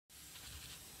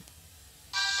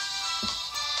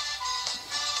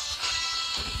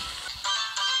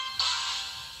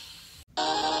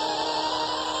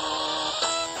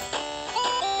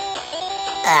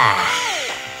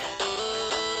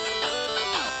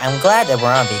I'm glad that we're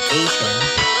on vacation.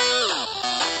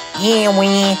 Yeah,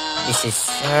 this is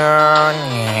so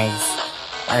nice.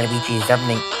 Our beach is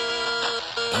something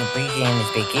I'm appreciating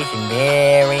this vacation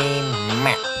very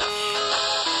much.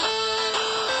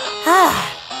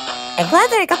 I'm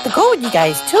glad that I got to go with you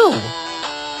guys too.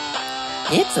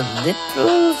 It's a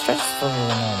little stressful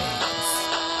nowadays.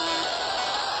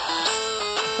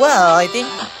 Well, I think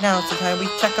now it's the time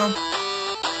we check on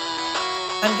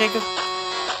Jacob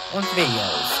on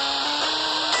videos.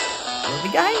 Will we,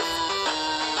 guys?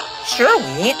 Sure,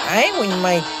 I wouldn't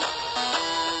mind.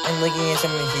 I'm looking at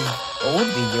some of his old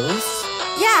videos.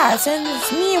 Yeah,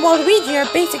 since me and Waluigi are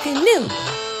basically new.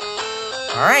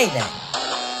 Alright then.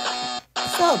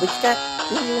 So, what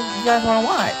you guys want to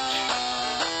watch?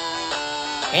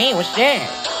 Hey, what's that?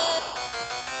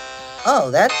 Oh,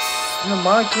 that's the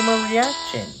Monokuma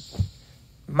reaction.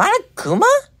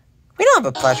 Monokuma? We don't have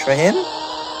a plush for him.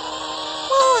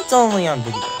 Well, it's only on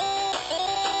video.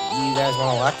 You guys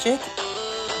want to watch it?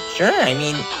 Sure, I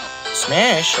mean,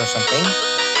 smash or something.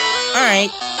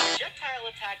 Alright. Projectile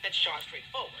attack that shot straight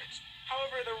forwards.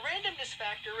 However, the randomness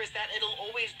factor is that it'll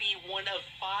always be one of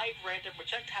 5 random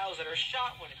projectiles that are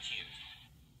shot when it's used.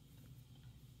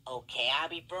 Okay, I'll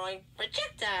be throwing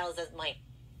projectiles as my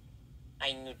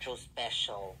neutral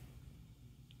special.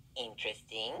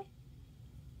 Interesting.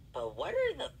 But what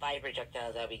are the 5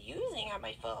 projectiles I'll be using on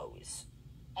my foes?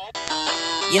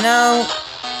 You know,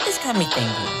 this got me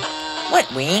thinking. What,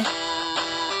 I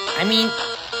mean,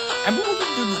 I've been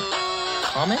looking through the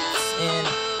comments, and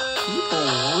people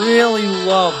really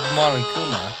love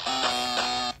Monokuma.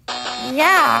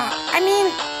 Yeah, I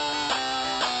mean,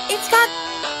 it's got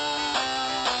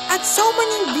so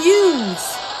many views.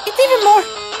 It's even more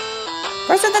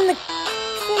present than the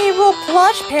K-Rool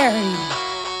plush parody.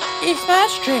 It's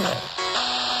Smash trailer.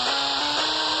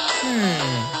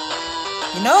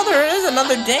 You know, there is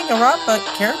another Danganronpa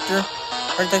character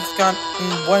that's got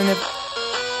one if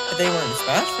they were in the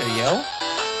Smash video.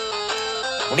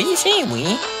 What are you saying,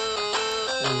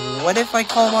 What if I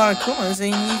call Monokuma and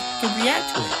say he could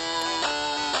react to it?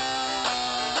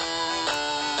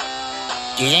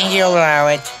 Do you think he'll allow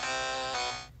it?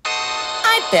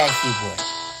 I bet he would.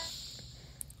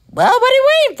 Well, what are you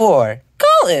waiting for?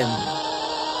 Call him.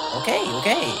 Okay,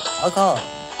 I'll call him.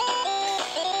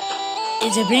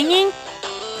 Is it ringing?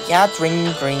 Yeah, it's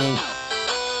ringing.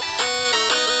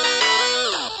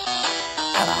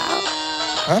 Hello?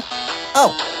 Huh?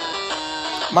 Oh.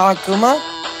 Monokuma?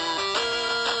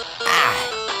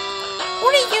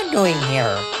 What are you doing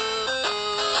here?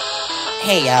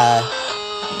 Hey,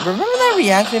 remember that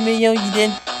reaction video you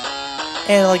did?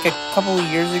 Like a couple of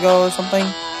years ago or something?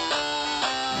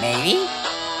 Maybe?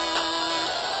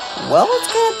 Well, it's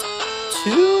got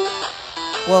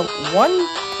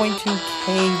 1.2k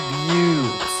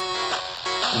views.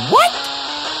 What?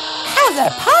 How is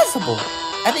that possible?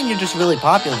 I think you're just really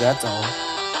popular, that's all.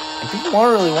 And people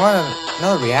won't really want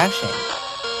another reaction.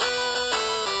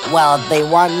 Well, they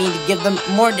want me to give them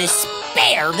more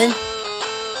despair, then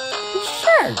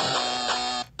sure.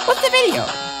 What's the video?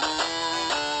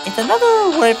 It's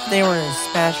another what if they were in a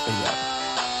Smash video.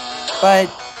 But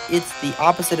it's the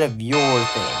opposite of your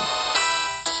thing.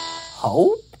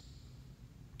 Hope?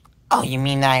 Oh, you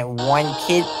mean that one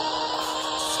kid?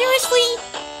 Seriously?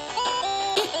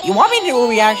 You want me to do a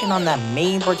reaction on that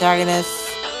main protagonist?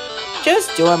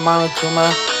 Just do it,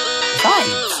 Monokuma.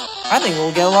 Besides, I think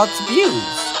we'll get lots of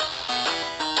views.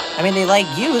 I mean, they like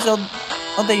you, so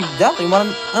they definitely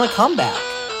want a comeback.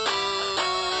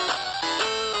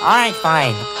 Alright,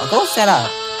 fine. I'll go set up.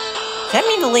 Send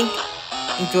me the link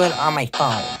into it on my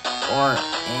phone. Or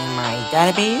in my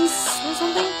database or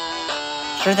something?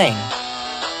 Sure thing.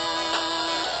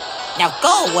 Now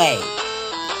go away.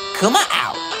 Kuma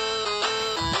out.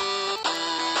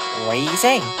 What are you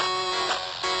saying?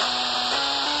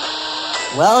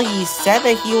 Well, he said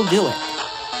that he'll do it.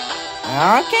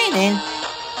 Okay, then.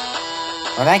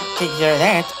 Well, that takes care of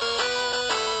that.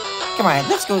 Come on,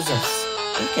 let's get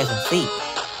some sleep.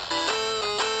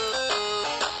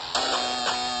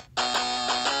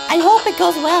 I hope it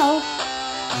goes well.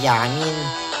 Yeah, I mean,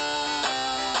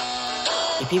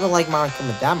 if people like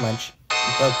Monokuma that much,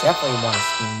 they'll definitely want to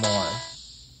see more.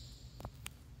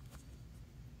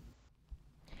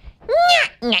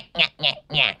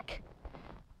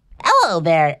 Hello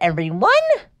there, everyone.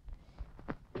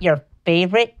 Your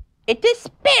favorite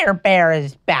Despair Bear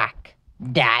is back.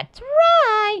 That's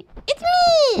right. It's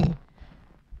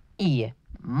me.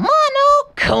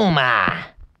 Monokuma.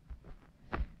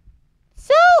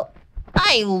 So,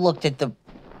 I looked at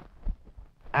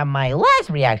my last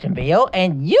reaction video,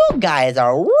 and you guys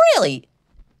are really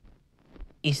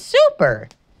is super.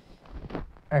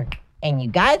 And you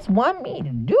guys want me to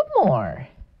do more.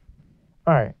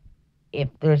 Or if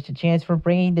there's a chance for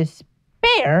bringing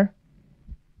despair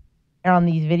on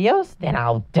these videos, then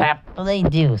I'll definitely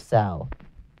do so.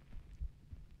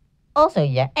 Also,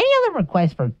 yeah, any other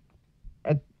requests for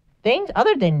things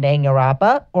other than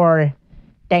Danganronpa or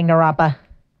Danganronpa?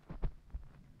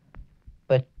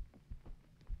 But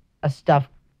a stuff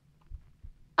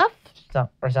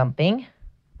or something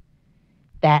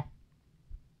that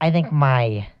I think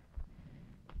my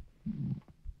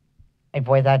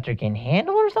voice actor can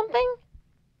handle or something,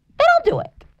 then I'll do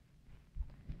it.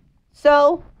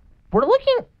 So, we're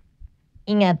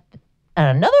looking at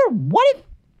another what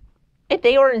if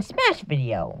they were in Smash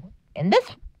video. And this,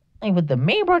 like, with the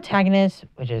main protagonist,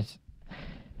 which is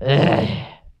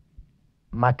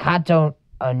Makoto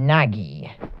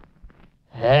Naegi.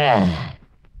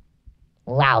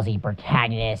 Lousy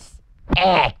protagonist.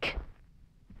 Eck.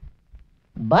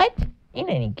 But, in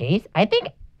any case, I think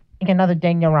another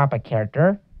Danganronpa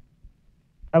character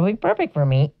would be perfect for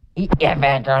me if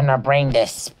I'm gonna bring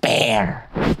despair.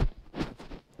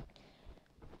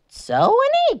 So,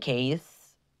 in any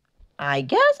case, I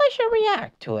guess I should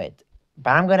react to it.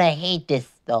 But I'm gonna hate this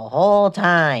the whole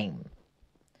time.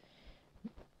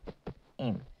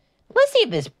 Let's see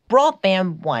if this Brawl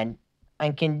Fan one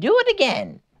and can do it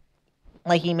again.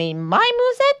 Like he made my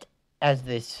moveset as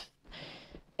this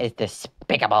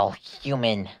despicable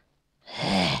human.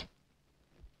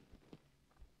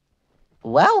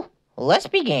 Well, let's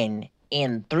begin.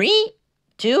 In 3,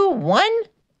 2, 1,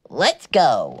 let's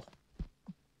go.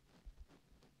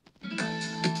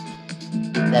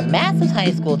 The massive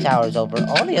high school towers over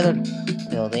all the other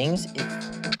buildings.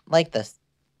 It's like the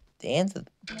stands of...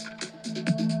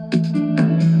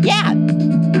 Yeah!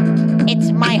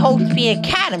 It's my Hopesby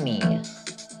Academy!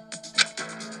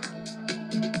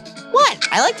 What?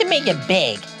 I like to make it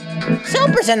big. So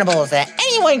presentable that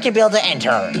anyone can be able to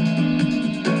enter.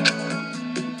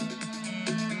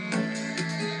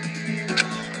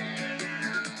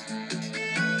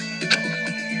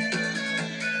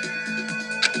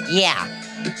 Yeah,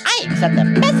 I accept the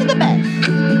best of the best.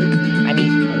 I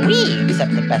mean, we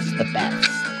accept the best of the best.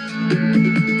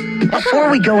 Before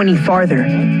we go any farther,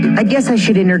 I guess I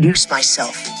should introduce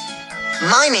myself.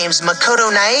 My name's Makoto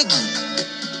Naegi.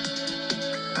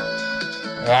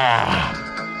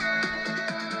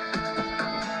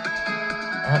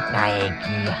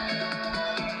 Naegi.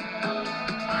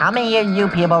 How many of you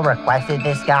people requested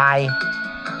this guy?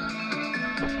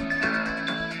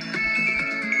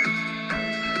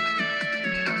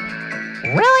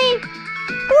 Really?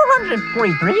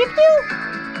 443 of you?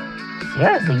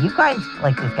 Seriously, you guys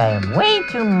like this guy way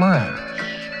too much.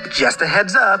 Just a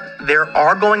heads up, there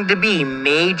are going to be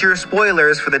major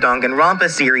spoilers for the Danganronpa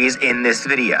series in this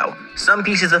video. Some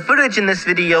pieces of footage in this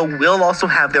video will also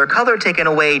have their color taken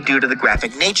away due to the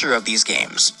graphic nature of these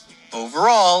games.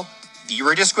 Overall,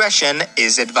 viewer discretion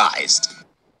is advised.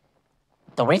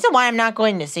 The reason why I'm not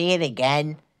going to see it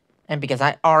again, and because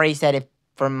I already said it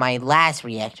from my last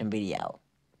reaction video.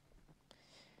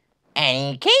 In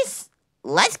any case,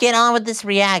 let's get on with this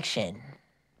reaction.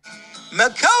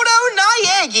 Makoto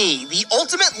Naegi, the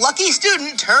ultimate lucky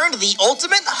student turned the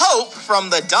ultimate hope from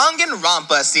the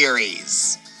Danganronpa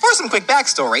series. For some quick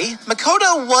backstory,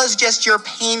 Makoto was just your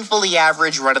painfully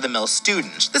average run-of-the-mill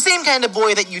student, the same kind of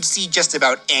boy that you'd see just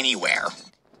about anywhere.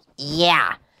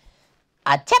 Yeah,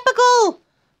 a typical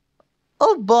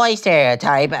old boy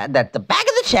stereotype at the back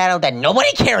of the channel that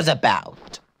nobody cares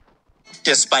about.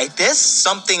 Despite this,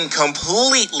 something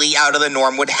completely out of the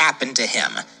norm would happen to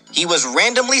him. He was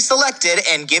randomly selected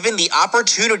and given the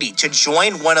opportunity to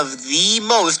join one of the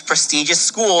most prestigious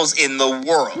schools in the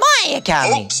world. My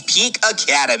academy. Hope's Peak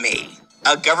Academy.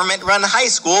 A government-run high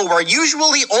school where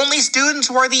usually only students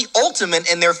who are the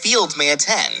ultimate in their fields may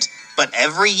attend. But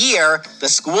every year, the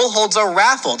school holds a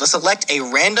raffle to select a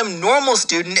random normal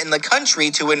student in the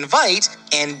country to invite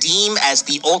and deem as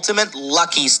the ultimate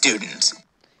lucky student.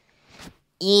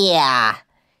 Yeah,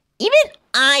 even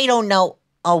I don't know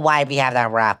why we have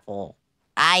that raffle.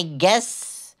 I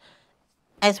guess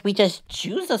as we just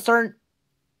choose a certain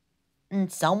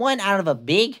someone out of a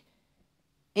big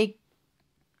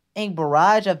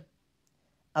barrage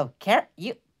of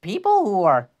people who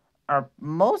are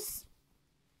most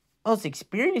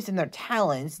experienced in their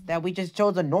talents, that we just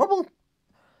chose a normal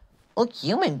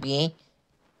human being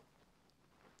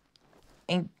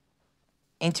and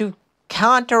to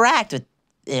counteract with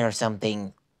it or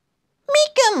something.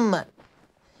 Make him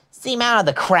seem out of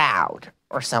the crowd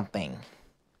or something.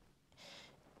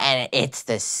 And it's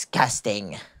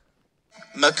disgusting.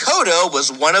 Makoto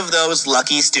was one of those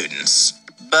lucky students.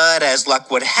 But as luck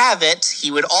would have it,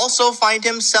 he would also find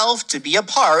himself to be a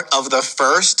part of the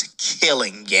first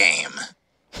killing game.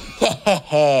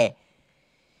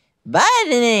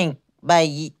 but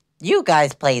you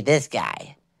guys play this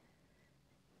guy.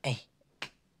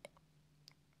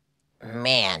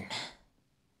 Man.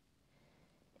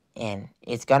 And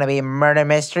it's gonna be a murder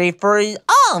mystery for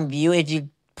all of you if you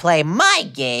play my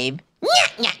game.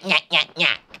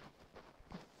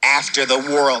 After the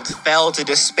world fell to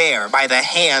despair by the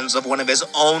hands of one of his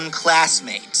own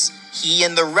classmates, he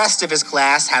and the rest of his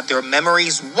class had their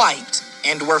memories wiped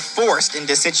and were forced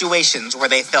into situations where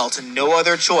they felt no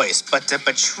other choice but to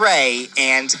betray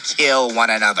and kill one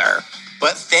another.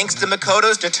 But thanks to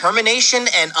Makoto's determination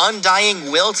and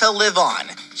undying will to live on,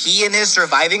 he and his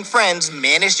surviving friends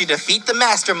managed to defeat the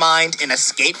mastermind and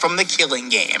escape from the killing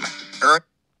game,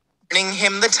 earning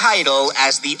him the title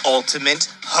as the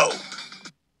ultimate hope.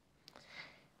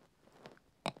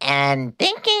 And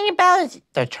thinking about his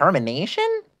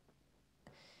determination,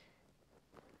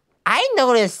 I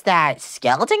noticed that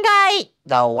skeleton guy,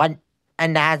 the one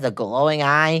and that has a glowing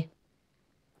eye,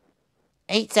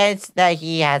 it says that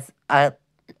he has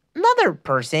another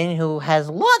person who has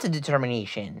lots of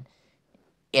determination.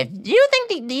 If you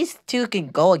think these two can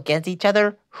go against each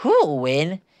other, who will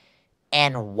win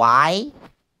and why?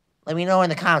 Let me know in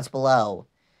the comments below.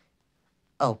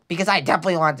 Oh, because I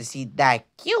definitely want to see that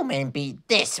human beat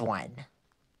this one.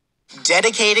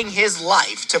 Dedicating his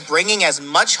life to bringing as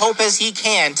much hope as he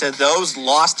can to those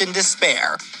lost in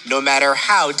despair, no matter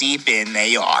how deep in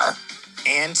they are.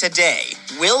 And today,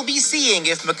 we'll be seeing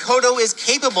if Makoto is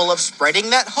capable of spreading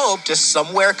that hope to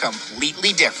somewhere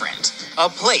completely different. A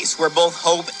place where both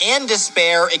hope and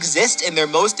despair exist in their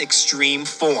most extreme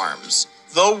forms.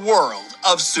 The world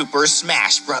of Super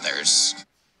Smash Bros.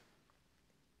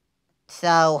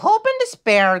 So, hope and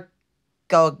despair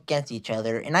go against each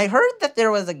other, and I heard that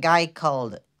there was a guy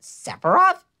called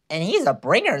Sephiroth, and he's a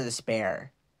bringer of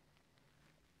despair.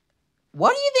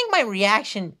 What do you think my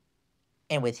reaction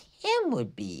and with him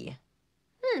would be?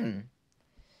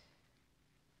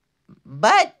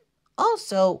 But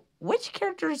also, which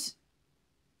characters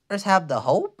have the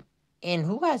hope and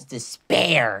who has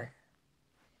despair?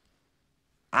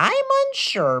 I'm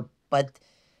unsure, but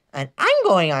I'm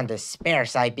going on despair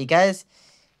side because,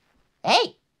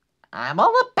 hey, I'm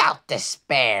all about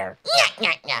despair.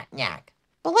 Yak.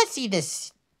 But let's see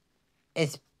this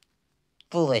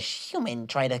foolish human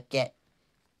try to get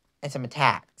some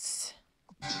attacks.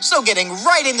 So getting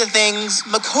right into things,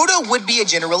 Makoto would be a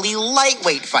generally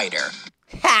lightweight fighter.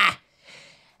 Ha!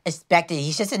 Expected,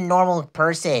 he's just a normal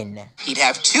person. He'd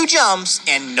have 2 jumps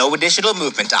and no additional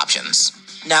movement options.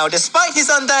 Now, despite his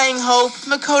undying hope,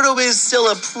 Makoto is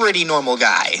still a pretty normal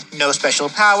guy. No special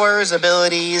powers,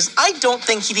 abilities. I don't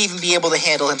think he'd even be able to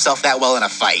handle himself that well in a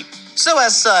fight. So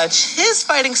as such, his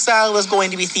fighting style is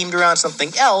going to be themed around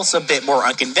something else a bit more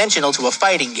unconventional to a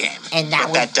fighting game. And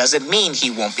that doesn't mean he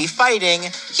won't be fighting.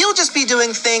 He'll just be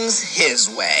doing things his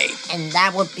way. And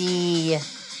that would be...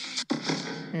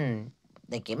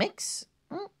 the gimmicks?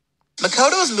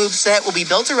 Makoto's moveset will be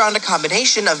built around a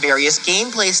combination of various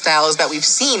gameplay styles that we've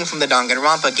seen from the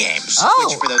Danganronpa games,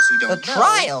 which, for those who don't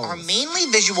know, are mainly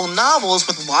visual novels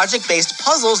with logic-based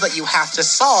puzzles that you have to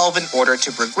solve in order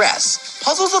to progress.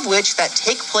 Puzzles of which that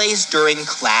take place during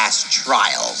class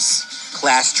trials.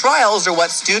 Class trials are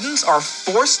what students are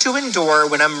forced to endure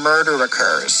when a murder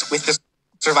occurs, with the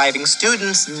surviving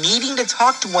students needing to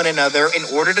talk to one another in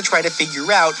order to try to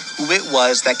figure out who it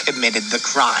was that committed the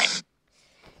crime.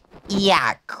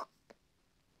 Yeah,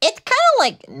 it's kind of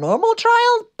like normal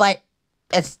trial, but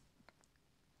it's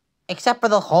except for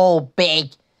the whole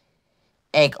big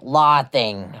law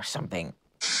thing or something.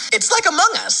 It's like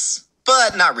Among Us,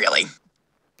 but not really.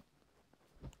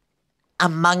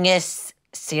 Among Us?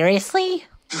 Seriously?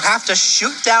 You have to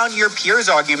shoot down your peers'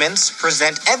 arguments,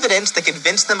 present evidence to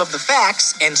convince them of the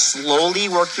facts, and slowly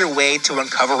work your way to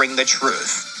uncovering the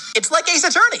truth. It's like Ace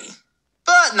Attorney,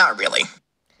 but not really.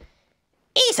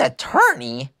 Ace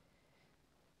Attorney?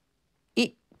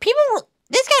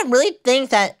 This guy really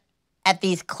thinks that at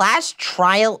these class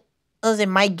trials in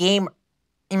my game,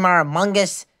 in my Among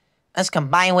Us,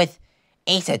 combined with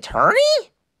Ace Attorney?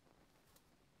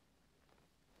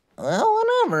 Well,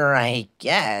 whatever, I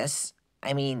guess.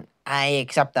 I mean, I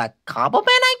accept that compliment,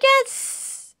 I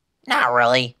guess? Not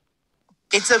really.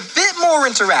 It's a bit more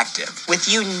interactive, with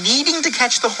you needing to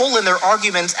catch the hole in their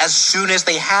arguments as soon as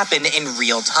they happen in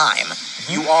real time.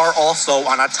 You are also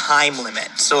on a time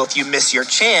limit, so if you miss your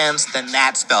chance, then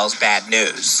that spells bad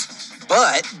news.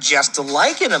 But just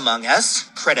like in Among Us,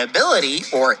 credibility,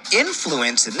 or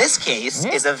influence in this case,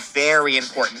 is a very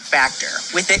important factor,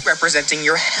 with it representing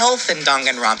your health in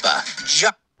Danganronpa,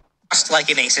 just like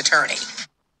an Ace Attorney.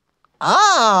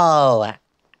 Oh,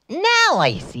 now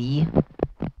I see.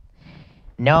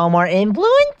 No more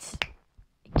influence?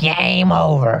 Game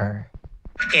over.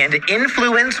 And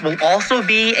influence will also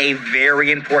be a very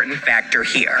important factor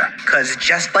here, because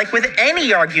just like with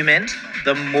any argument,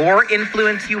 the more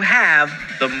influence you have,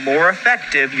 the more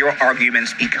effective your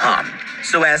arguments become.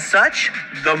 So as such,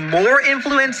 the more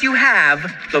influence you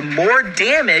have, the more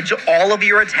damage all of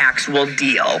your attacks will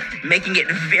deal, making it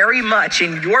very much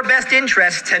in your best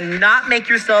interest to not make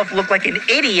yourself look like an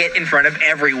idiot in front of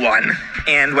everyone.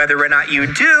 And whether or not you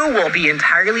do will be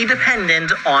entirely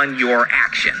dependent on your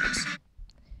actions.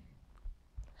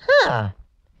 Huh.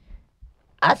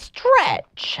 A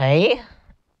stretch, eh?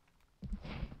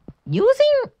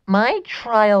 Using my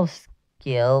trial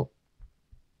skills,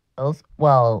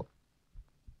 well,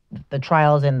 the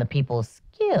trials and the people's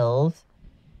skills,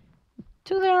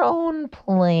 to their own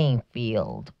playing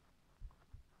field.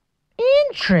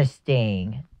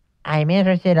 Interesting. I'm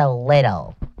interested a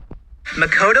little.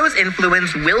 Makoto's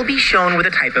influence will be shown with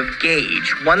a type of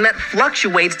gauge, one that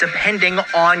fluctuates depending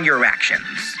on your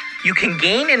actions. You can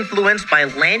gain influence by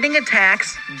landing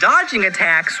attacks, dodging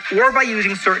attacks, or by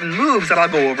using certain moves that I'll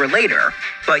go over later.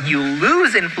 But you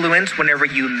lose influence whenever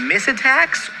you miss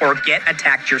attacks or get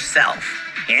attacked yourself.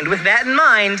 And with that in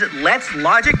mind, let's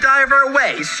logic dive our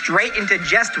way straight into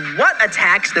just what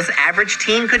attacks this average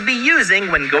teen could be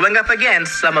using when going up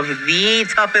against some of the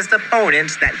toughest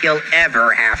opponents that he'll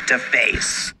ever have to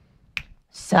face.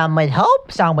 Some would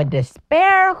hope, some would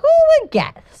despair. Who would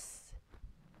guess?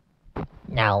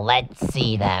 Now let's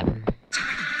see them.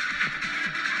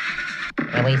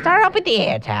 And we start off with the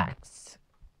air attacks.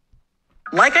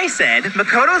 Like I said,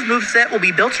 Makoto's moveset will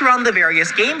be built around the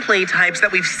various gameplay types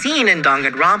that we've seen in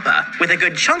Danganronpa, with a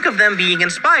good chunk of them being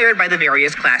inspired by the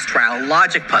various class trial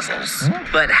logic puzzles.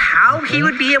 But how he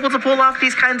would be able to pull off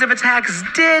these kinds of attacks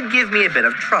did give me a bit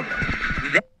of trouble.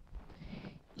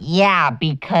 Yeah,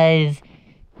 because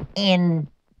in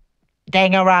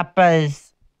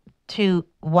Danganronpa's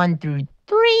 1 through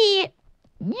 3,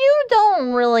 you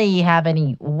don't really have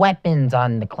any weapons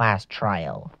on the class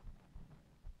trial.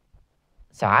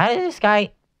 So how did this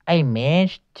guy, I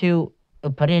managed to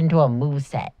put it into a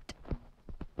moveset?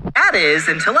 That is,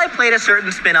 until I played a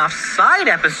certain spin-off side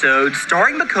episode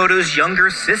starring Makoto's younger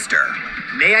sister.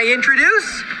 May I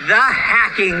introduce the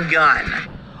hacking gun?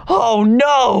 Oh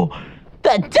no!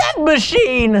 The death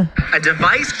machine! A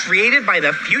device created by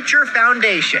the Future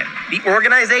Foundation, the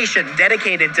organization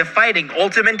dedicated to fighting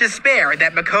ultimate despair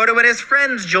that Makoto and his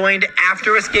friends joined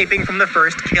after escaping from the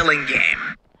first killing game.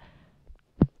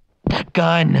 That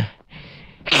gun.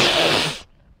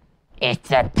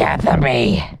 It's a death of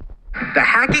me. The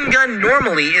hacking gun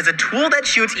normally is a tool that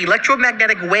shoots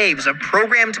electromagnetic waves of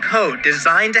programmed code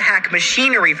designed to hack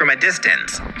machinery from a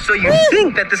distance. So you'd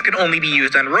think that this could only be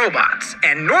used on robots,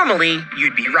 and normally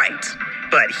you'd be right.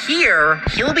 But here,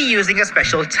 he'll be using a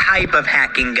special type of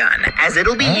hacking gun, as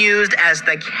it'll be used as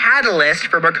the catalyst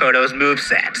for Makoto's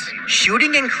moveset,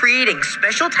 shooting and creating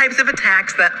special types of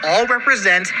attacks that all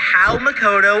represent how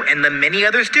Makoto and the many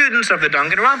other students of the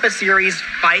Danganronpa series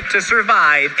fight to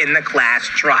survive in the class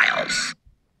trials.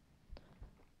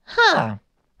 Huh.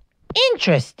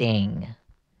 Interesting.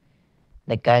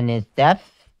 The gun is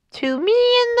deaf to me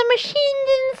and the machine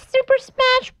in Super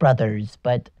Smash Brothers,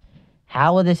 but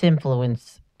how will this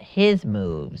influence his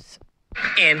moves?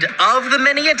 And of the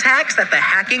many attacks that the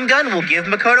hacking gun will give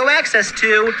Makoto access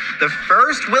to, the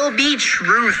first will be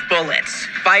truth bullets,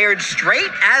 fired straight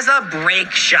as a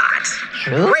break shot.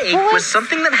 Break was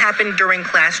something that happened during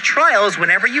class trials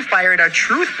whenever you fired a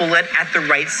truth bullet at the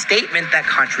right statement that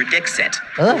contradicts it,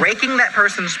 breaking that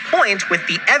person's point with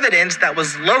the evidence that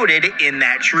was loaded in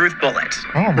that truth bullet.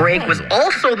 Break was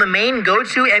also the main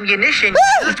go-to ammunition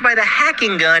used by the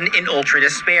hacking gun in Ultra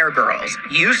Despair Girls,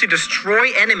 used to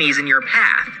destroy enemies in your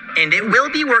path, and it will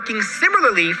be working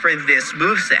similarly for this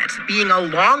moveset, being a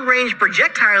long-range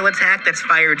projectile attack that's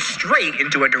fired straight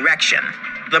into a direction.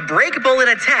 The break bullet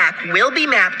attack will be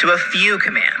mapped to a few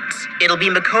commands. It'll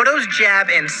be Makoto's jab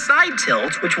and side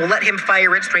tilt, which will let him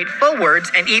fire it straight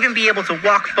forwards and even be able to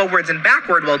walk forwards and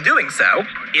backward while doing so.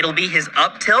 It'll be his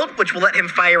up tilt, which will let him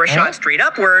fire a shot straight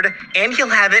upward, and he'll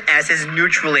have it as his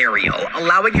neutral aerial,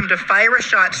 allowing him to fire a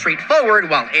shot straight forward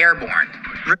while airborne.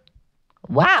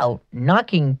 Wow,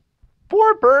 knocking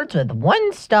 4 birds with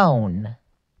 1 stone.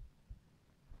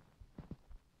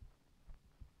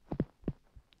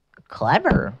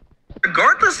 Clever.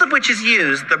 Regardless of which is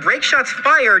used, the break shots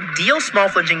fired deal small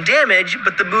flinching damage,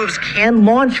 but the moves can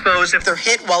launch foes if they're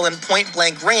hit while in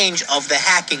point-blank range of the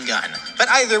hacking gun. But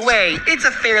either way, it's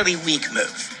a fairly weak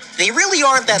move. They really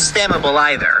aren't that spammable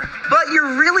either, but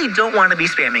you really don't want to be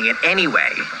spamming it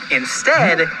anyway.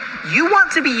 Instead, you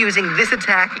want to be using this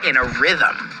attack in a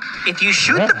rhythm. If you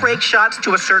shoot the break shots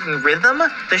to a certain rhythm,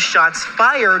 the shots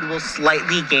fired will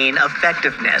slightly gain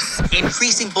effectiveness,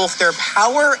 increasing both their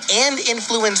power and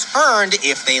influence earned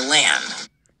if they land.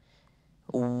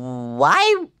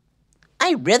 Why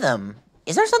a rhythm?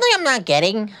 Is there something I'm not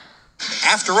getting?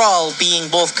 After all, being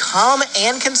both calm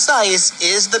and concise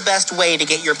is the best way to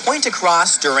get your point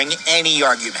across during any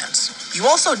argument. You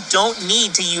also don't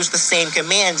need to use the same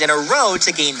command in a row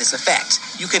to gain this effect.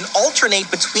 You can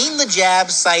alternate between the jab,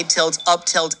 side tilt, up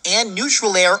tilt, and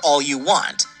neutral air all you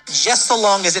want, just so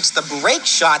long as it's the break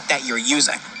shot that you're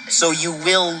using. So you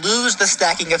will lose the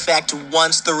stacking effect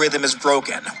once the rhythm is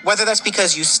broken, whether that's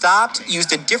because you stopped,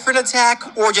 used a different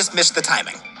attack, or just missed the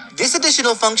timing. This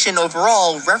additional function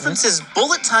overall references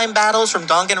bullet time battles from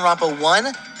Danganronpa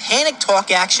 1, panic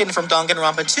talk action from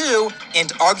Danganronpa 2,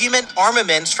 and argument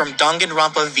armaments from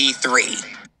Danganronpa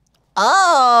V3.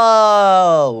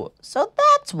 Oh, so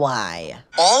that's why.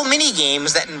 All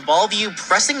minigames that involve you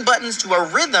pressing buttons to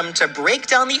a rhythm to break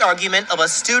down the argument of a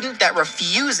student that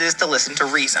refuses to listen to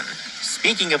reason.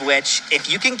 Speaking of which,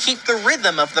 if you can keep the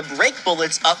rhythm of the break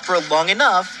bullets up for long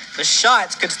enough, the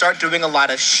shots could start doing a lot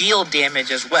of shield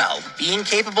damage as well, being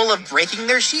capable of breaking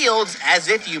their shields as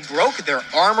if you broke their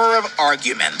armor of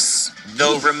arguments.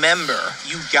 Though remember,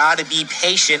 you gotta be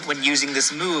patient when using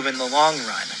this move in the long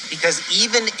run, because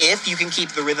even if you can keep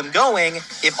the rhythm going,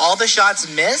 if all the shots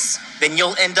miss, then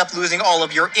you'll end up losing all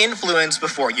of your influence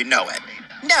before you know it.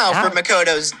 Now for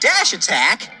Makoto's dash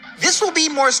attack. This will be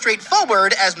more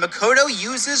straightforward as Makoto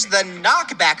uses the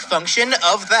knockback function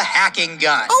of the hacking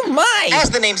gun. Oh my! As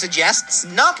the name suggests,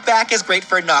 knockback is great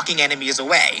for knocking enemies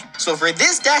away. So for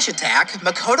this dash attack,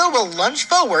 Makoto will lunge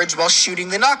forwards while shooting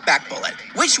the knockback bullet,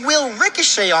 which will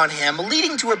ricochet on him,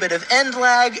 leading to a bit of end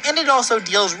lag, and it also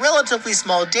deals relatively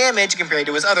small damage compared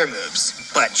to his other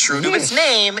moves. But true to its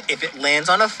name, if it lands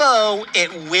on a foe,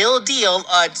 it will deal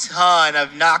a ton of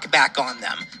knockback on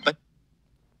them. But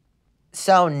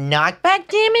so knockback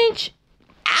damage?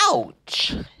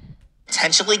 Ouch.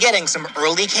 Potentially getting some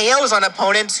early KOs on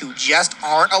opponents who just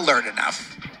aren't alert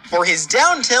enough. For his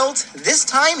down tilt, this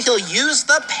time he'll use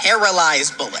the Paralyze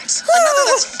Bullet. Another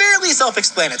that's fairly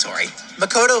self-explanatory.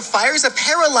 Makoto fires a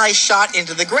Paralyze shot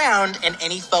into the ground, and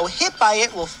any foe hit by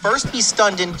it will first be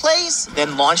stunned in place,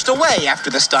 then launched away after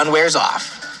the stun wears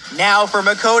off. Now for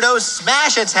Makoto's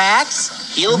smash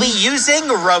attacks, he'll be using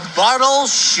Rebuttal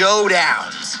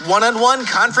Showdowns. One-on-one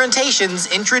confrontations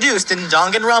introduced in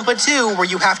Danganronpa 2 where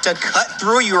you have to cut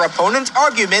through your opponent's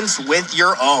arguments with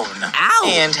your own. Ow.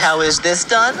 And how is this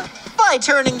done? By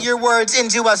turning your words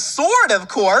into a sword, of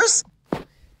course.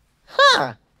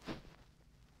 Huh.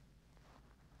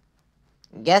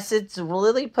 Guess it's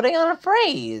really putting on a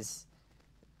phrase.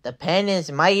 The pen is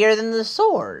mightier than the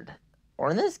sword.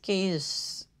 Or in this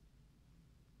case,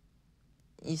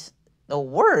 the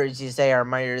words you say are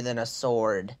mightier than a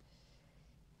sword.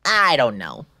 I don't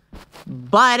know.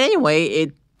 But anyway,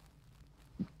 it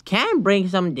can bring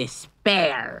some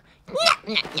despair.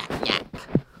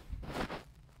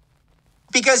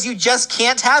 Because you just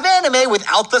can't have anime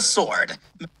without the sword.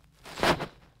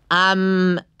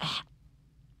 Tell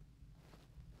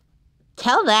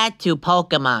that to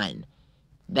Pokemon.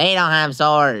 They don't have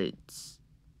swords.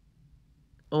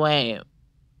 Wait.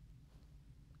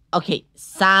 Okay,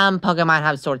 some Pokemon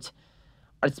have swords,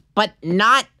 but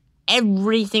not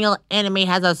every single anime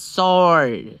has a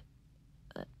sword.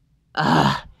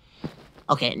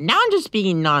 Okay, now I'm just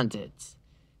speaking nonsense.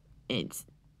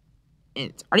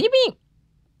 Are you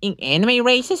being anime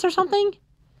racist or something?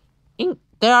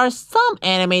 There are some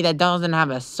anime that doesn't have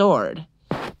a sword.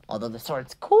 Although the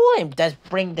sword's cool, it does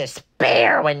bring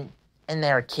despair when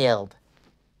they're killed.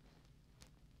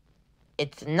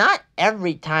 It's not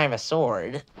every time a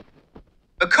sword.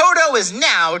 Makoto is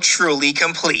now truly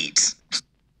complete.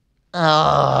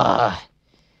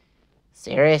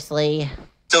 Seriously?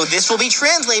 So this will be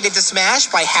translated to Smash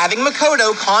by having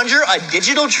Makoto conjure a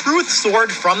digital truth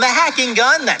sword from the hacking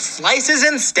gun that slices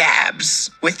and stabs.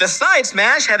 With the side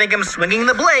smash having him swinging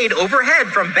the blade overhead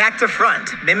from back to front,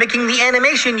 mimicking the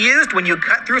animation used when you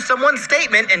cut through someone's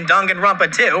statement in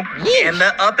Danganronpa 2. Yeesh. And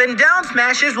the up and down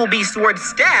smashes will be sword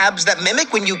stabs that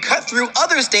mimic when you cut through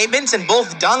other statements in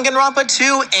both Danganronpa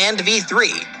 2 and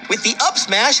V3. with the up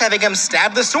smash having him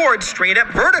stab the sword straight up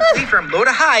vertically from low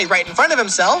to high right in front of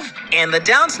himself, and the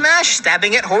down smash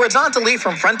stabbing it horizontally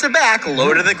from front to back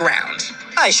low to the ground.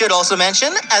 I should also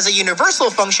mention, as a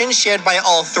universal function shared by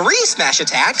all three smash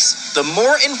attacks, the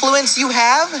more influence you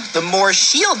have, the more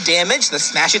shield damage the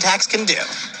smash attacks can do.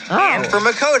 And for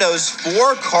Makoto's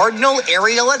 4 cardinal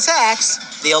aerial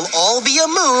attacks, they'll all be a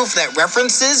move that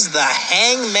references the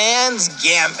Hangman's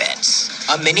Gambit.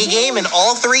 A minigame in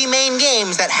all 3 main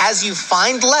games that has you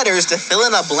find letters to fill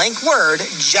in a blank word,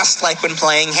 just like when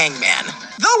playing Hangman,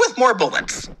 though with more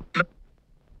bullets.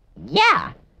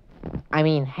 Yeah. I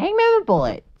mean, Hangman with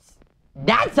bullets.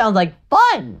 That sounds like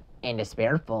fun and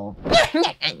despairful.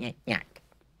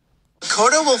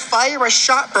 Makoto will fire a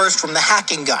shot burst from the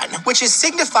hacking gun, which is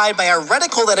signified by a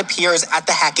reticle that appears at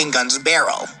the hacking gun's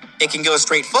barrel. It can go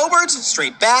straight forwards,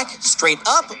 straight back, straight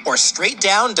up, or straight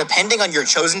down depending on your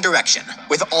chosen direction,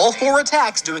 with all 4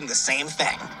 attacks doing the same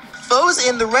thing. Foes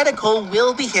in the reticle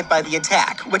will be hit by the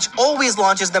attack, which always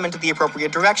launches them into the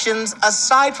appropriate directions.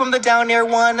 Aside from the down air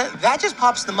one, that just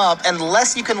pops them up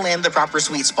unless you can land the proper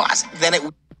sweet spot. Then it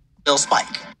will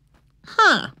spike.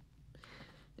 Huh.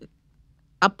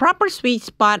 A proper sweet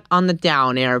spot on the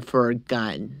down air for a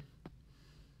gun.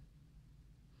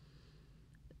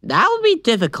 That would be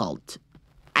difficult.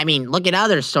 I mean, look at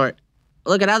other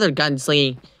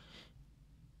gunslinging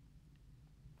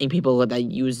people that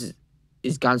use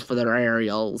his guns for their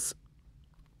aerials.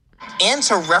 And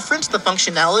to reference the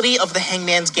functionality of the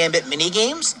Hangman's Gambit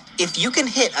minigames, if you can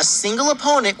hit a single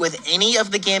opponent with any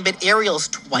of the Gambit aerials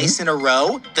twice in a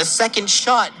row, the second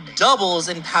shot doubles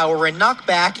in power and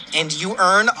knockback, and you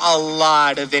earn a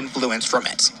lot of influence from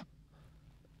it.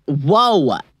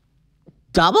 Whoa!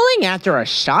 Doubling after a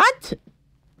shot?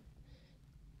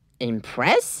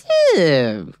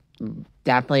 Impressive.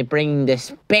 Definitely bringing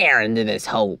despair into this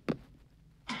hope.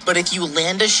 But if you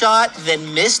land a shot,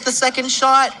 then miss the second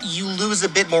shot, you lose a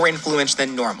bit more influence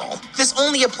than normal. This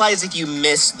only applies if you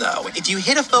miss, though. If you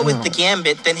hit a foe with the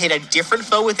Gambit, then hit a different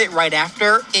foe with it right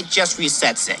after, it just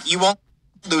resets it. You won't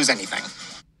lose anything.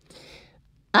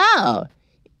 Oh,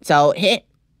 so hit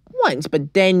once,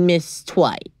 but then miss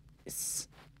twice.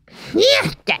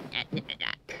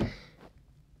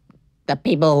 The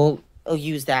people who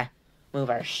use that move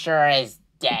are sure as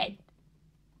dead.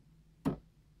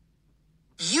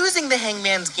 Using the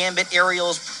Hangman's Gambit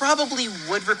aerials probably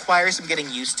would require some getting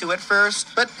used to at first,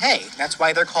 but hey, that's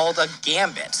why they're called a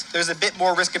gambit. There's a bit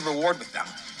more risk and reward with them.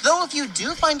 Though if you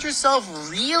do find yourself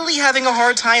really having a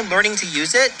hard time learning to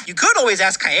use it, you could always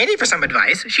ask Kaede for some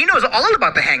advice. She knows all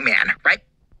about the Hangman, right?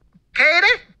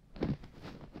 Kaede?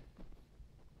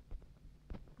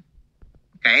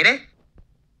 Kaede?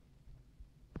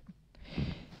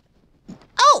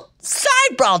 Oh,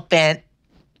 sorry, Broadbent.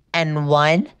 And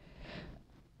one.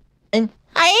 And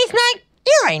Kaede's not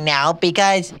here right now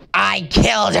because I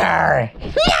killed her.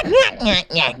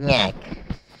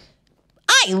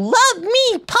 I love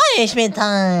me punishment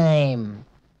time.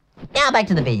 Now back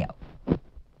to the video.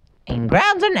 And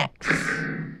grabs are next.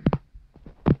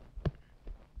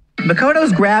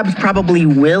 Makoto's grabs probably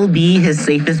will be his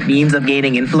safest means of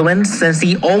gaining influence, since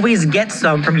he always gets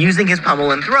some from using his pummel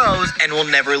and throws, And will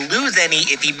never lose any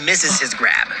if he misses his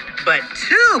grab. But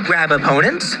to grab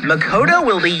opponents, Makoto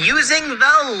will be using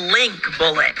the Link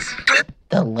Bullet.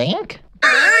 The link?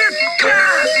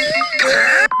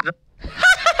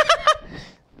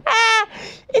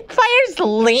 It fires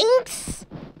links?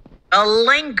 A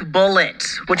Link Bullet,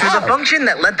 which was a function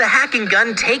that let the hacking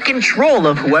gun take control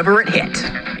of whoever it hit.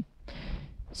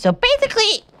 So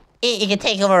basically, it can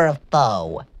take over a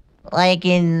foe. Like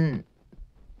in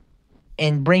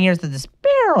Bringers to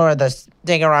Despair or the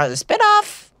Digger the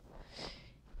spinoff.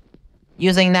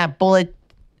 Using that bullet,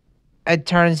 it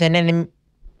turns an enemy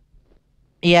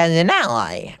as an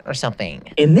ally or something.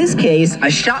 in this case, a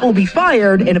shot will be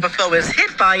fired, and If a foe is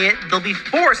hit by it, they'll be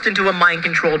forced into a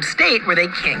mind-controlled state where they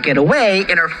can't get away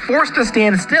and are forced to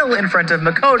stand still in front of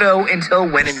Makoto until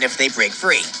when and if they break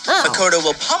free. Oh. Makoto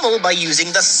will pummel by using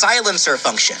the silencer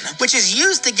function, which is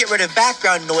used to get rid of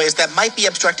background noise that might be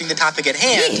obstructing the topic at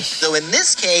hand, Yeesh. though in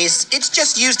this case, it's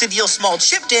just used to deal small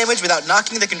chip damage without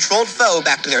knocking the controlled foe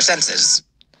back to their senses.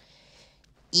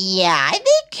 Yeah, I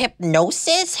think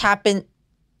hypnosis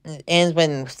ends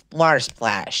when water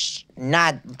splash,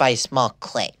 not by small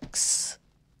clicks.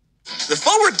 The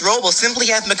forward throw will simply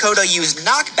have Makoto use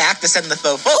knockback to send the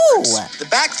foe forwards. Ooh. The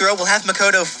back throw will have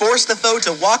Makoto force the foe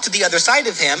to walk to the other side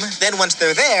of him. Then once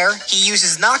they're there, he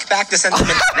uses knockback to send them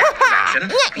in that direction.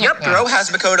 The up throw has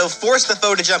Makoto force the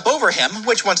foe to jump over him,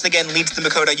 which once again leads to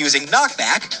Makoto using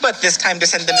knockback, but this time to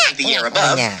send them into the air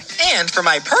above. And for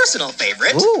my personal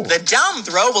favorite, the down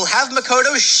throw will have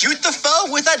Makoto shoot the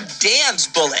foe with a dance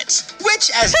bullet,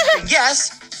 which, as you can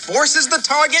guess, forces the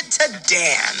target to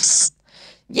dance.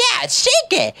 Yeah,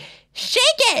 shake it! Shake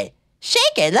it!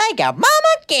 Shake it like a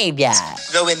mama gave ya!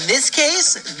 Though in this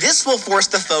case, this will force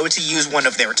the foe to use one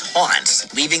of their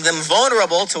taunts, leaving them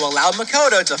vulnerable to allow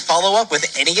Makoto to follow up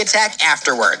with any attack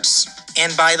afterwards.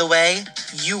 And by the way,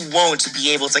 you won't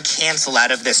be able to cancel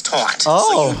out of this taunt.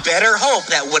 So you better hope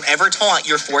that whatever taunt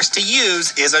you're forced to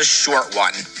use is a short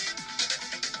one.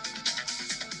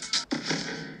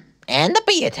 And the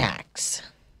B attacks.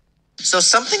 So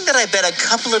something that I bet a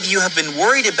couple of you have been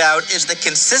worried about is the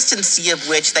consistency of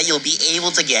which that you'll be able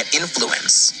to get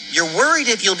influence. You're worried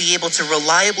if you'll be able to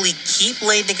reliably keep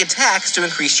landing attacks to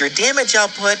increase your damage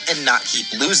output and not keep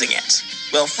losing it.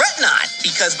 Well, fret not,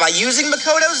 because by using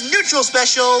Makoto's neutral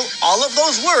special, all of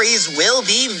those worries will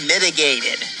be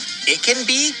mitigated. It can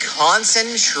be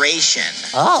concentration.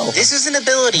 This is an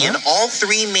ability in all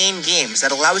three main games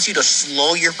that allows you to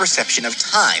slow your perception of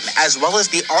time, as well as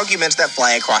the arguments that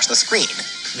fly across the screen,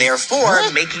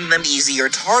 therefore making them easier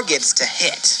targets to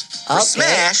hit. For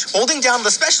Smash, holding down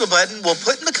the special button will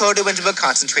put Makoto into a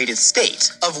concentrated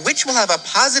state, of which will have a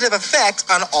positive effect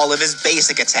on all of his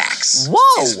basic attacks.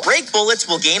 His break bullets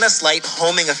will gain a slight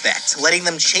homing effect, letting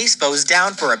them chase foes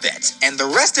down for a bit, and the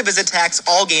rest of his attacks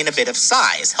all gain a bit of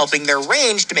size, helping their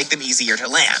range to make them easier to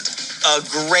land. A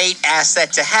great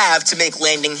asset to have to make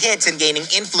landing hits and gaining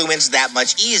influence that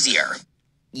much easier.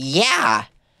 Yeah.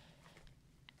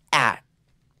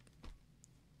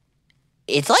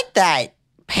 It's like that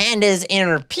Panda's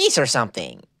inner peace or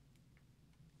something.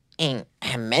 An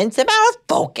immense amount of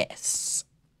focus.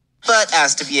 But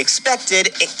as to be expected,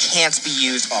 it can't be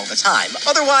used all the time.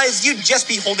 Otherwise, you'd just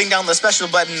be holding down the special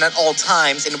button at all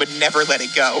times and would never let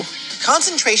it go.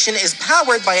 Concentration is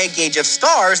powered by a gauge of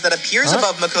stars that appears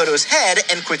above Makoto's head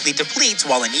and quickly depletes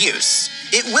while in use.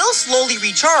 It will slowly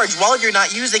recharge while you're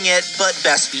not using it, but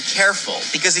best be careful,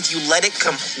 because if you let it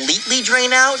completely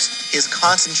drain out, his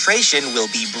concentration will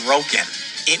be broken.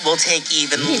 It will take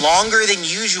even longer than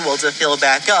usual to fill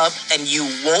back up, and you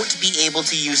won't be able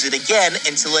to use it again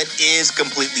until it is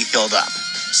completely filled up.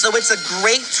 So it's a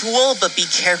great tool, but be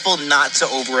careful not to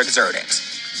overexert it.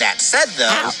 That said,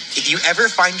 though, if you ever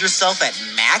find yourself at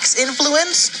max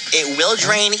influence, it will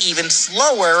drain even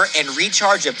slower and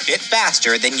recharge a bit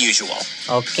faster than usual.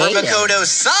 For Makoto's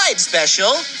side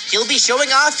special, he'll be showing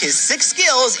off his 6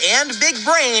 skills and big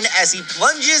brain as he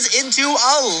plunges into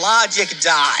a logic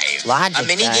dive. A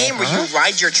mini-game where you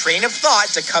ride your train of thought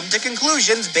to come to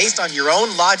conclusions based on your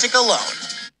own logic alone.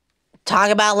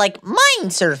 Talk about, like, mind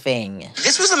surfing.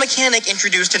 This was a mechanic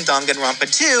introduced in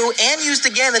Danganronpa 2 and used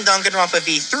again in Danganronpa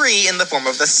V3 in the form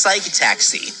of the Psych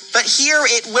Taxi. But here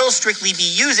it will strictly be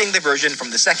using the version from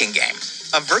the second game.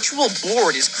 A virtual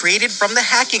board is created from the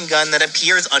hacking gun that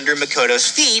appears under Makoto's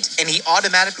feet, and he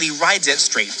automatically rides it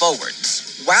straight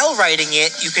forwards. While riding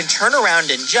it, you can turn around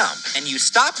and jump, and you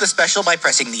stop the special by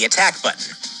pressing the attack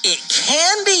button. It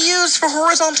can be used for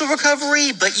horizontal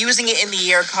recovery, but using it in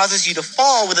the air causes you to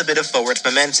fall with a bit of forward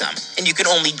momentum, and you can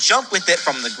only jump with it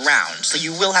from the ground, so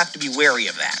you will have to be wary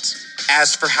of that.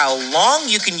 As for how long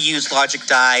you can use Logic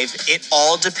Dive, it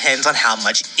all depends on how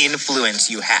much influence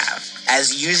you have,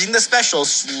 as using the special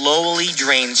slowly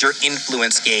drains your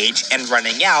influence gauge, and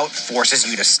running out forces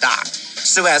you to stop.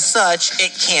 So as such,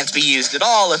 it can't be used at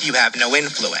all if you have no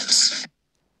influence.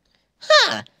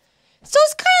 So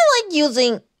it's kind of like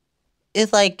using...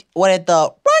 It's like what if the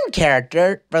Run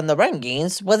character from the Run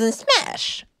games was in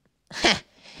Smash.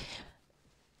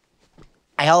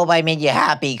 I hope I made you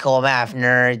happy, cool math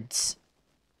nerds.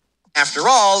 After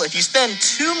all, if you spend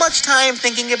too much time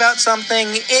thinking about something,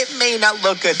 it may not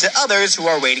look good to others who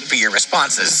are waiting for your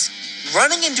responses.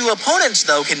 Running into opponents,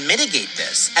 though, can mitigate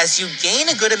this, as you gain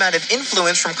a good amount of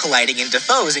influence from colliding into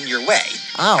foes in your way.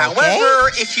 However,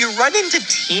 if you run into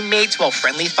teammates while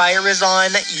friendly fire is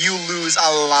on, you lose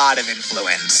a lot of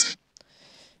influence.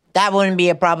 That wouldn't be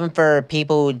a problem for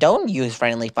people who don't use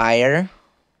friendly fire.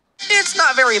 It's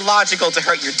not very logical to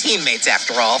hurt your teammates,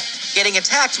 after all. Getting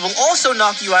attacked will also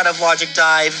knock you out of Logic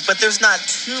Dive, but there's not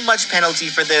too much penalty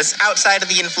for this outside of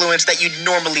the influence that you'd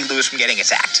normally lose from getting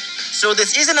attacked. So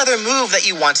this is another move that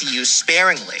you want to use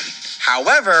sparingly.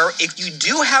 However, if you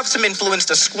do have some influence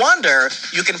to squander,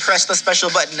 you can press the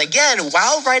special button again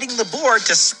while riding the board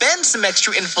to spend some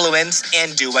extra influence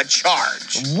and do a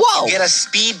charge. Whoa! You get a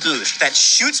speed boost that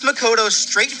shoots Makoto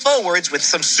straight forwards with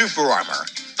some super armor.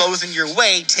 Foes in your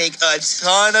way take a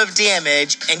ton of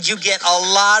damage, and you get a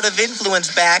lot of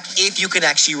influence back if you can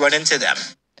actually run into them.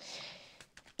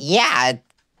 Yeah,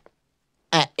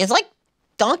 it's like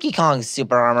Donkey Kong's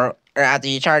super armor after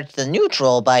you charge the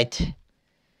neutral, but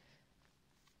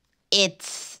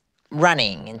it's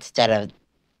running instead of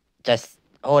just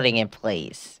holding in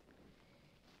place.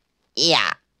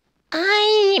 Yeah,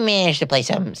 I managed to play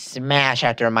some Smash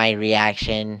after my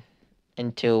reaction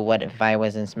into what if I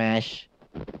was in Smash.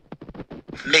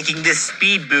 Making this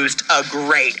speed boost a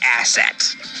great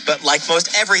asset. But like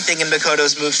most everything in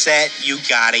Makoto's moveset, you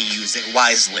gotta use it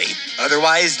wisely.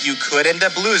 Otherwise, you could end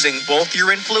up losing both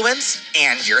your influence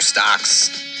and your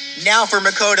stocks. Now for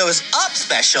Makoto's up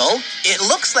special, it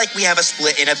looks like we have a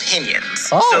split in opinions.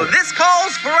 Oh. So this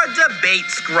calls for a debate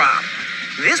scrum.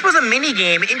 This was a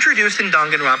mini-game introduced in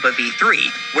Danganronpa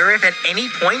V3, where if at any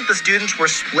point the students were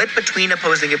split between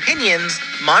opposing opinions,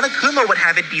 Monokuma would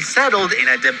have it be settled in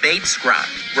a debate scrum,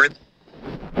 where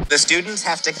the students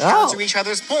have to counter each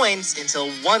other's points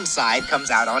until one side comes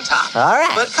out on top. All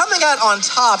right. But coming out on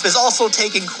top is also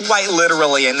taken quite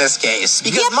literally in this case,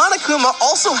 because Monokuma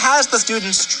also has the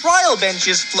students' trial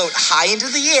benches float high into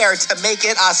the air to make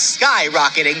it a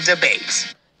skyrocketing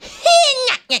debate.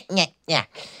 Yeah.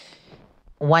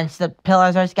 Once the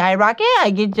pillars are skyrocket,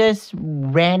 I can just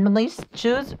randomly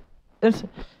choose as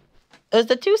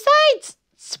the two sides.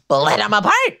 Split them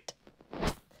apart.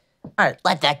 Alright,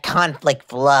 let that conflict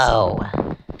flow.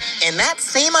 And that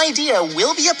same idea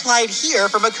will be applied here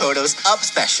for Makoto's up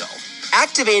special.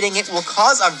 Activating it will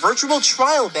cause a virtual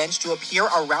trial bench to appear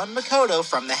around Makoto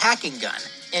from the hacking gun.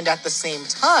 And at the same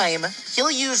time, he'll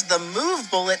use the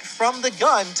move bullet from the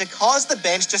gun to cause the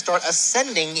bench to start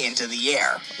ascending into the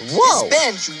air. Whoa.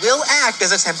 This bench will act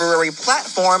as a temporary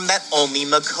platform that only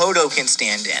Makoto can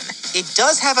stand in. It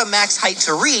does have a max height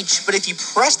to reach, but if you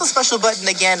press the special button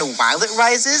again while it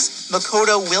rises,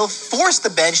 Makoto will force the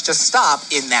bench to stop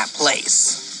in that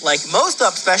place. Like most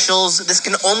up specials, this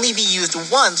can only be used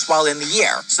once while in the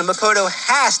air, so Makoto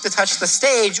has to touch the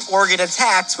stage or get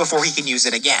attacked before he can use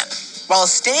it again. While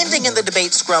standing in the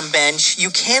debate scrum bench,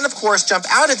 you can of course jump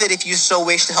out of it if you so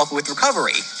wish to help with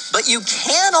recovery. But you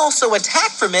can also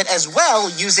attack from it as well,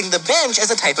 using the bench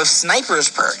as a type of sniper's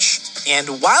perch.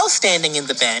 And while standing in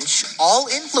the bench, all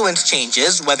influence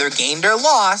changes, whether gained or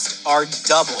lost, are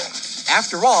double.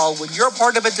 After all, when you're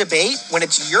part of a debate, when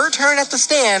it's your turn at the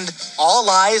stand, all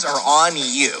eyes are on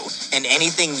you. And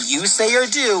anything you say or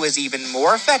do is even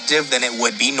more effective than it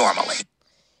would be normally.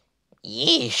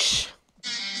 Yeesh.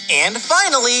 And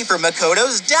finally, for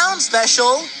Makoto's down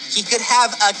special, he could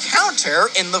have a counter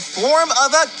in the form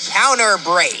of a counter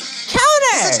break.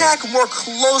 This attack more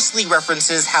closely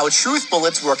references how truth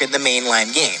bullets work in the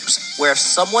mainline games, where if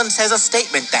someone says a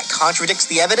statement that contradicts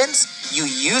the evidence, you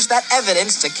use that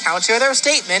evidence to counter their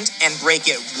statement and break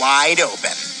it wide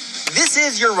open. This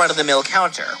is your run-of-the-mill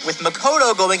counter, with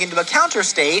Makoto going into a counter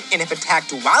state, and if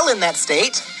attacked while in that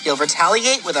state, he'll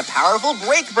retaliate with a powerful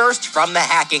break burst from the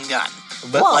hacking gun.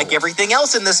 But like everything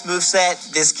else in this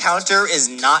moveset, this counter is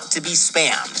not to be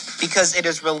spammed, because it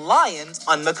is reliant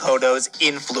on Makoto's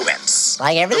influence.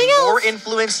 Like everything else. The more else.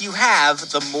 influence you have,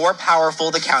 the more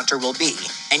powerful the counter will be.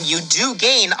 And you do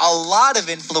gain a lot of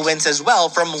influence as well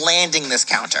from landing this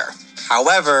counter.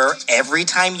 However, every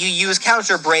time you use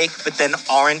counter break but then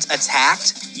aren't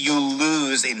attacked, you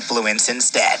lose influence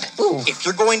instead. Ooh. If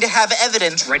you're going to have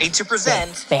evidence ready to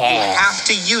present, you have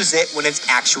to use it when it's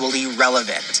actually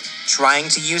relevant. Trying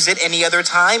to use it any other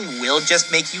time will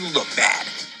just make you look bad.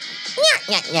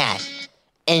 Yeah.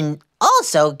 And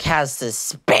also has the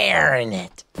spare in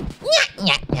it.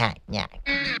 Yeah.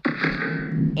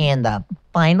 And the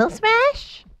final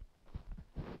smash?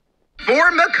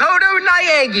 For Makoto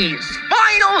Naegi's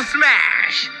Final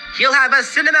Smash! He'll have a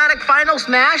cinematic final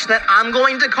smash that I'm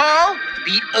going to call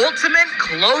the Ultimate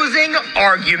Closing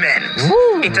Argument.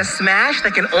 Ooh. It's a smash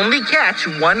that can only catch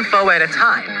one foe at a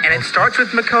time, and it starts with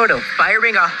Makoto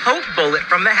firing a hope bullet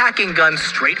from the hacking gun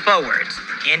straight forwards.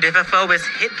 And if a foe is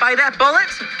hit by that bullet,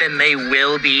 then they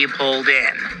will be pulled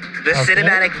in. The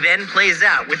cinematic then plays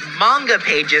out, with manga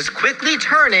pages quickly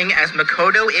turning as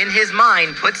Makoto in his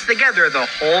mind puts together the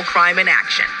whole crime in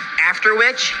action. After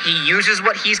which, he uses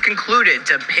what he's concluded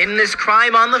to pin this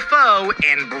crime on the foe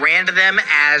and brand them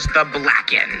as the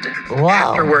Blackened.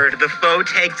 Wow. Afterward, the foe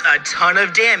takes a ton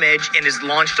of damage and is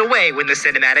launched away when the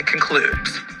cinematic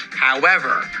concludes.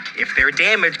 However, if their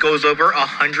damage goes over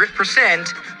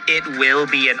 100%, it will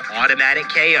be an automatic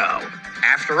KO.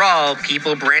 After all,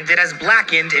 people branded as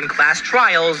blackened in class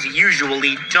trials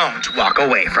usually don't walk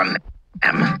away from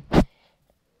them.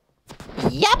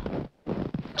 Yep.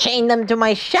 Chain them to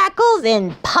my shackles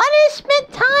and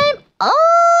punishment time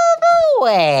all the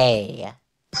way.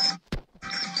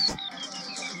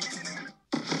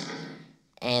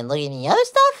 And look at the other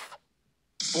stuff.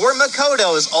 For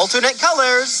Makoto's alternate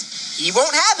colors, he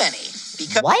won't have any.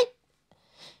 What?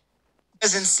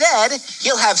 Because instead,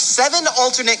 he'll have 7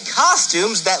 alternate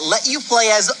costumes that let you play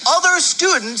as other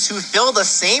students who fill the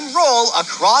same role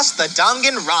across the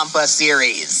Danganronpa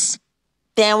series.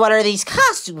 Then what are these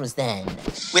costumes then?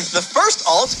 With the first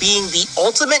alt being the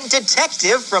ultimate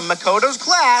detective from Makoto's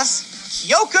class,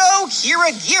 Kyoko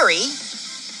Kirigiri.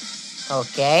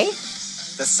 Okay.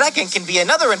 The second can be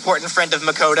another important friend of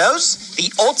Makoto's,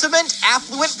 the ultimate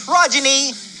affluent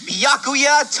progeny,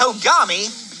 Byakuya Togami.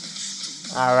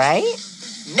 Alright.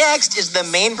 Next is the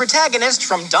main protagonist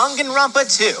from Danganronpa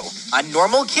 2, a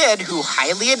normal kid who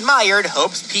highly admired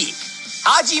Hope's Peak,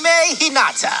 Hajime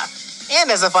Hinata. And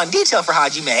as a fun detail for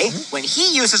Hajime, when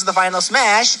he uses the final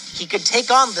smash, he could take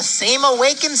on the same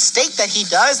awakened state that he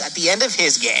does at the end of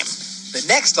his game. The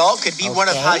next alt could be one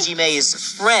of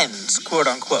Hajime's friends,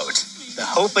 quote-unquote. The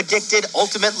hope-addicted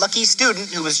ultimate lucky student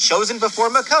who was chosen before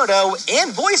Makoto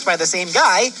and voiced by the same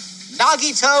guy,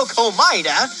 Nagito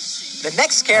Komaeda. The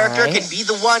next character can be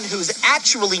the one who's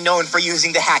actually known for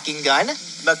using the hacking gun,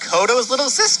 Makoto's little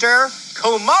sister,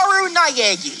 Komaru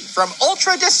Naegi from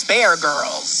Ultra Despair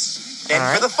Girls.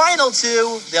 Then for the final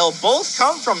 2, they'll both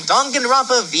come from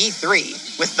Danganronpa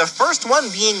V3, with the first one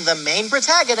being the main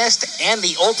protagonist and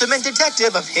the ultimate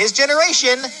detective of his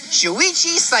generation,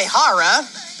 Shuichi Saihara.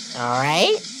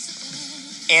 Alright.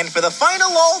 And for the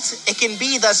final alt, it can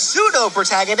be the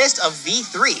pseudo-protagonist of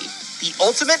V3, the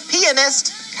ultimate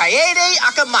pianist, Kaede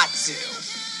Akamatsu.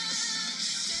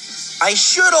 I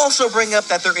should also bring up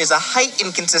that there is a height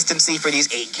inconsistency for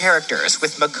these 8 characters,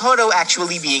 with Makoto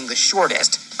actually being the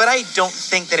shortest, but I don't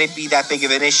think that it'd be that big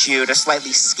of an issue to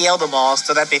slightly scale them all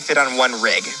so that they fit on one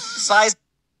rig. Size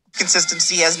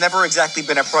consistency has never exactly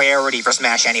been a priority for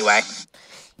Smash anyway.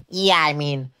 Yeah, I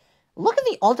mean, look at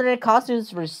the alternate costumes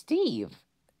for Steve.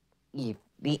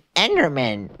 The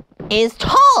Enderman is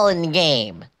tall in the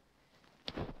game.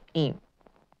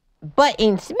 But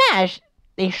in Smash,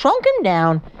 they shrunk him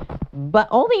down, but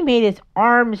only made his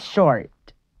arms short.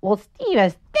 Well, Steve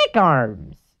has thick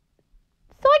arms.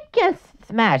 So I guess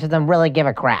Smash doesn't really give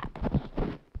a crap.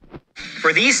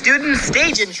 For these students'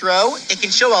 stage intro, it can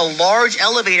show a large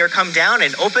elevator come down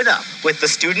and open up, with the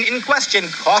student in question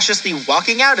cautiously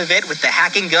walking out of it with the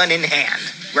hacking gun in hand,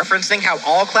 referencing how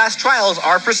all class trials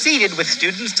are preceded with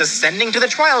students descending to the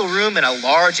trial room in a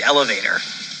large elevator.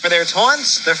 For their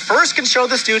taunts, the first can show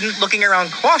the student looking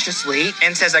around cautiously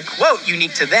and says a quote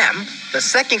unique to them. The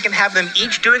second can have them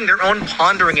each doing their own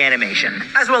pondering animation,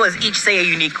 as well as each say a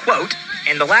unique quote.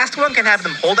 And the last one can have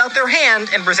them hold out their hand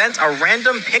and present a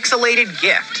random pixelated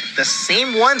gift, the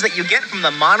same ones that you get from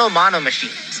the Mono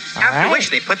machines, after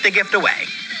which they put the gift away.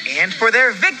 And for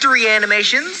their victory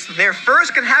animations, their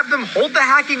first can have them hold the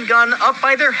hacking gun up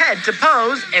by their head to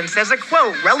pose and says a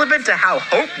quote relevant to how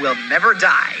hope will never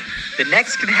die. The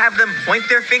next can have them point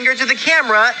their finger to the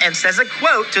camera and says a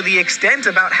quote to the extent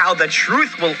about how the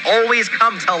truth will always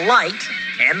come to light.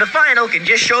 And the final can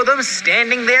just show them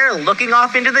standing there looking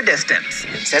off into the distance.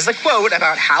 It says a quote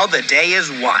about how the day is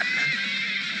won.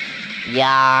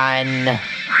 Yawn.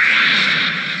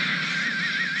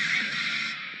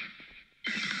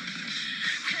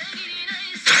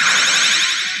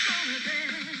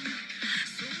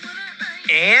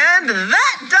 And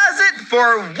that does it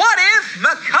for What If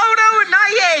Makoto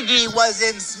Naegi was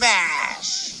in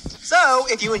Smash? So,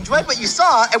 if you enjoyed what you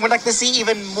saw and would like to see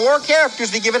even more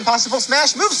characters be given possible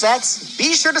Smash movesets,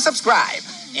 be sure to subscribe.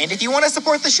 And if you want to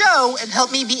support the show and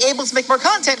help me be able to make more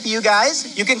content for you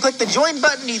guys, you can click the join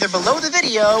button either below the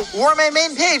video or my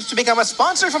main page to become a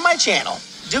sponsor for my channel.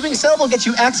 Doing so will get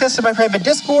you access to my private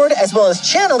Discord, as well as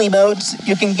channel emotes.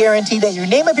 You can guarantee that your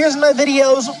name appears in my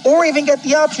videos, or even get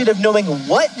the option of knowing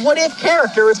what if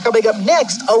character is coming up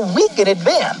next a week in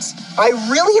advance. I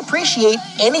really appreciate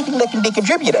anything that can be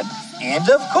contributed. And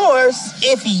of course,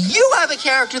 if you have a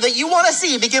character that you want to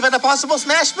see be given a possible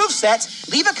Smash moveset,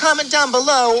 leave a comment down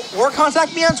below, or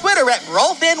contact me on Twitter at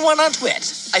BrawlFan1 on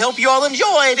Twit. I hope you all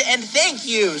enjoyed, and thank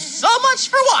you so much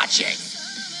for watching!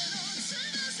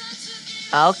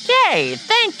 Okay,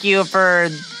 thank you for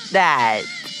that,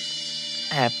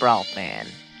 Brawl fan.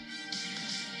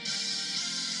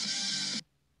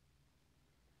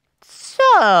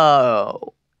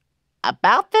 So,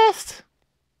 about this?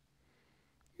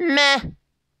 Meh.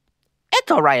 It's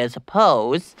alright, I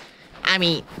suppose. I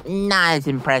mean, not as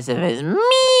impressive as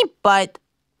me, but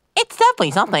it's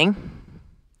definitely something.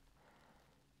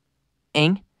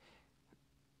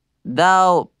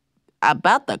 Though,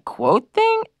 about the quote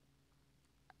thing,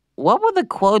 what would the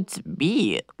quotes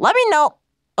be? Let me know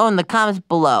in the comments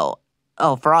below.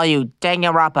 Oh, for all you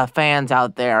Danganronpa fans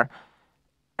out there.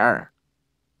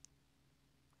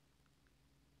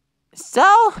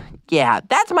 So, yeah,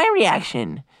 that's my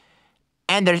reaction.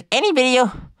 And there's any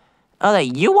video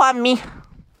that you want me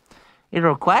to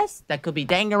request that could be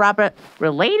Danganronpa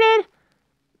related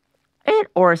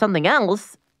or something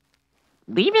else,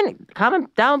 leave a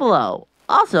comment down below.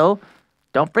 Also,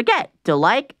 don't forget to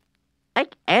like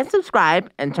and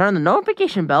subscribe and turn on the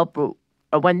notification bell for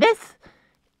when this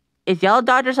is Yellow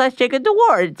Dodger / Jacob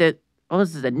Award. This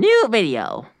is a new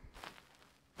video.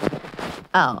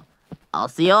 Oh, I'll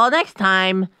see you all next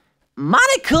time.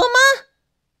 Monokuma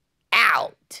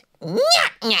out. Nya,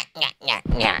 nya, nya, nya,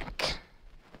 nya.